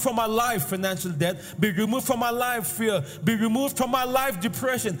removed from my life, financial debt. Be removed from my life, fear. Be removed from my life,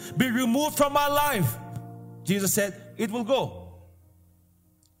 depression. Be removed from my life. Jesus said, it will go.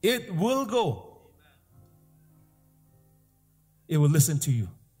 It will go. It will listen to you.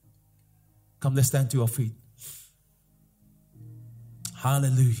 Come, let's stand to our feet.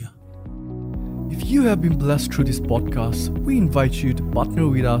 Hallelujah. If you have been blessed through this podcast, we invite you to partner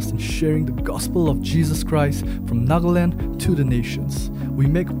with us in sharing the gospel of Jesus Christ from Nagaland to the nations. We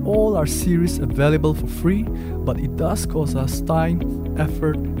make all our series available for free, but it does cost us time,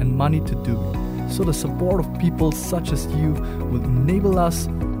 effort, and money to do it. So the support of people such as you will enable us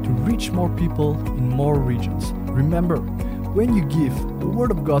to reach more people in more regions. Remember, when you give, the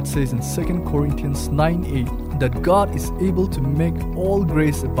Word of God says in 2 Corinthians 9:8 that God is able to make all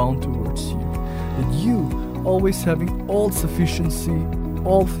grace abound towards you, that you, always having all sufficiency,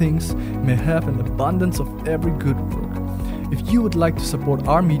 all things, may have an abundance of every good work. If you would like to support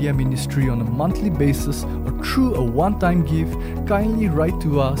our media ministry on a monthly basis or through a one-time gift, kindly write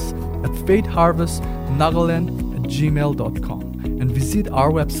to us at faithharvestnagaland@gmail.com and visit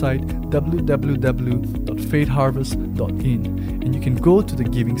our website www.faithharvest.in, and you can go to the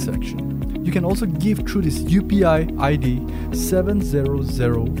giving section. You can also give through this UPI ID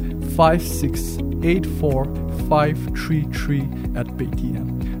 700-5684-533 at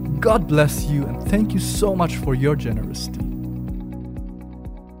Paytm. God bless you and thank you so much for your generosity.